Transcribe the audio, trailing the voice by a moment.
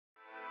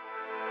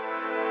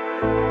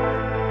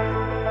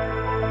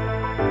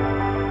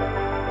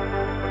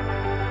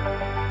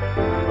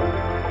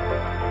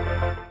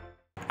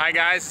Hi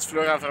guys, it's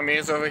Florian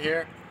Vermeersch over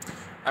here.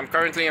 I'm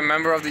currently a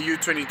member of the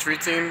U23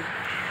 team,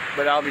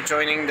 but I'll be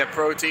joining the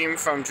pro team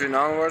from June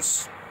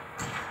onwards.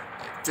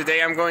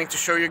 Today I'm going to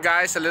show you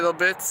guys a little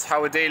bit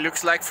how a day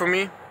looks like for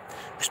me,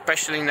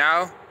 especially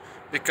now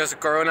because the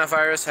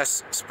coronavirus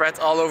has spread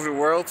all over the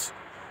world.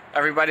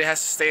 Everybody has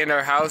to stay in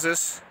their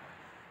houses.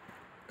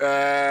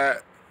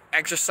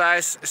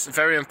 Exercise is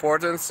very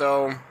important,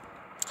 so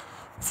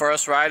for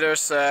us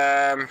riders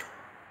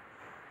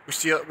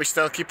we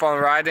still keep on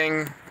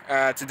riding.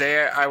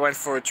 Today I went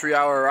for a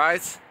 3-hour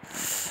ride,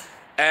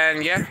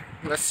 and yeah,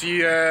 let's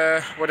see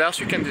what else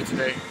we can do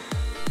today.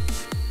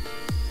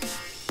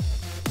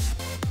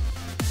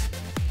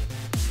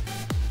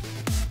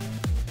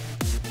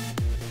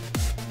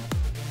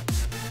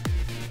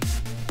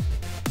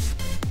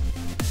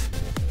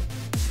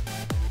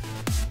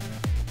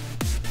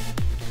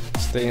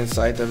 Stay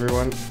inside,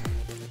 everyone.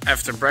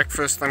 After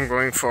breakfast I'm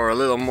going for a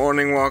little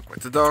morning walk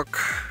with the dog.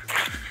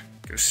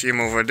 You can see him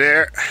over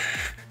there,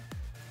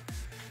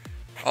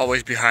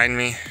 always behind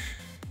me.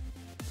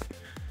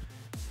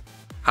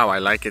 How I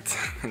like it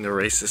in the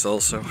races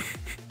also.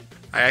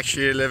 I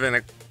actually live in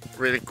a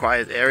really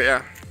quiet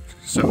area,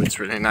 so it's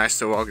really nice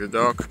to walk the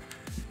dog.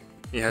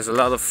 He has a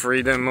lot of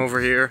freedom over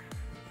here.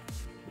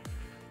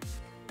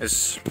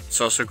 It's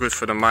also good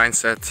for the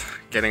mindset,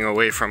 getting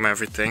away from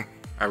everything.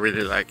 I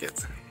really like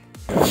it.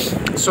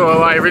 So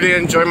I really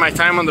enjoy my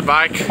time on the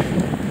bike,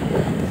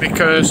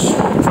 because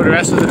for the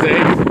rest of the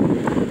day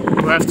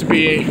we have to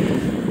be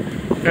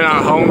in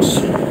our homes.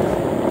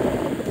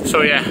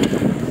 So yeah,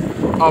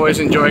 always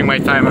enjoying my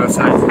time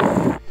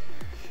outside.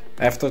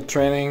 After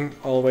training,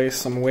 always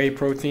some whey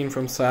protein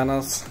from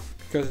Sanas,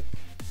 because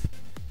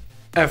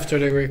after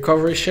the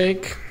recovery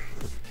shake,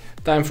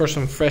 time for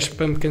some fresh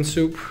pumpkin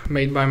soup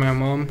made by my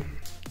mom.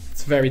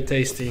 It's very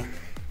tasty.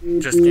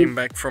 Just came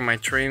back from my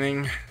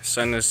training. The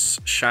sun is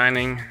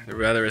shining, the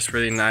weather is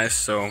really nice,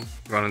 so I'm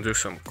gonna do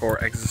some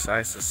core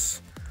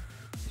exercises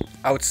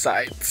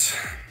outside.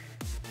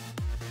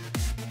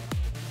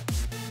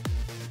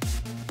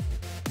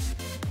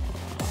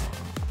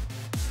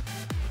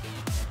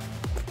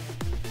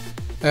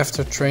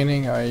 After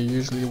training I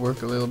usually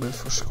work a little bit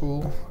for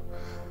school.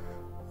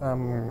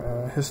 I'm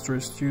a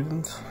history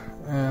student,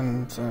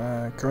 and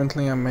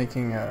currently I'm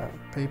making a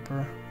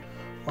paper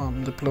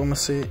on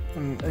diplomacy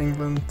in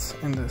England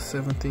in the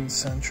 17th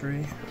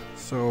century.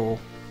 So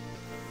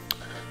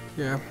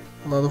yeah,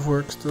 a lot of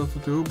work still to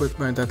do, but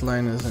my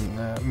deadline is in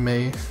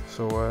May,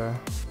 so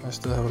I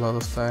still have a lot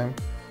of time.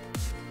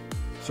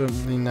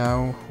 Certainly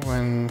now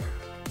when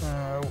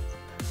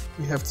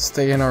we have to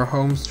stay in our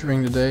homes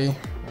during the day.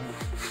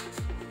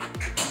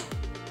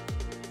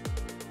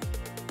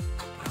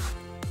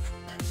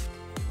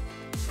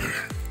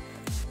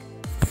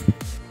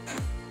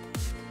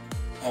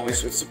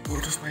 Always with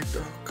support of my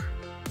dog.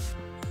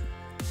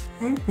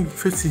 Oh,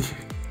 pretty.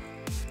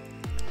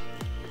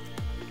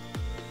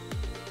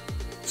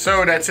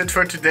 So that's it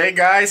for today,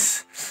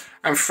 guys.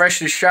 I'm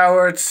freshly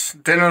showered,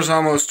 dinner's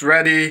almost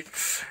ready.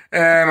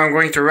 I'm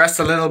going to rest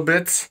a little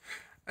bit.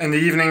 In the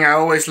evening I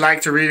always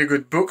like to read a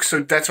good book,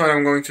 so that's what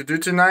I'm going to do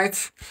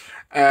tonight.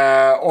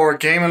 Or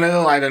game a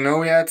little, I don't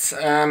know yet.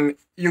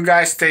 You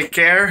guys take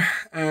care,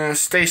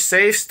 stay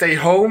safe, stay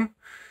home.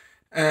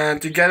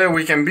 Together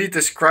we can beat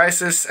this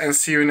crisis, and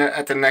see you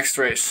at the next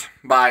race.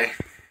 Bye.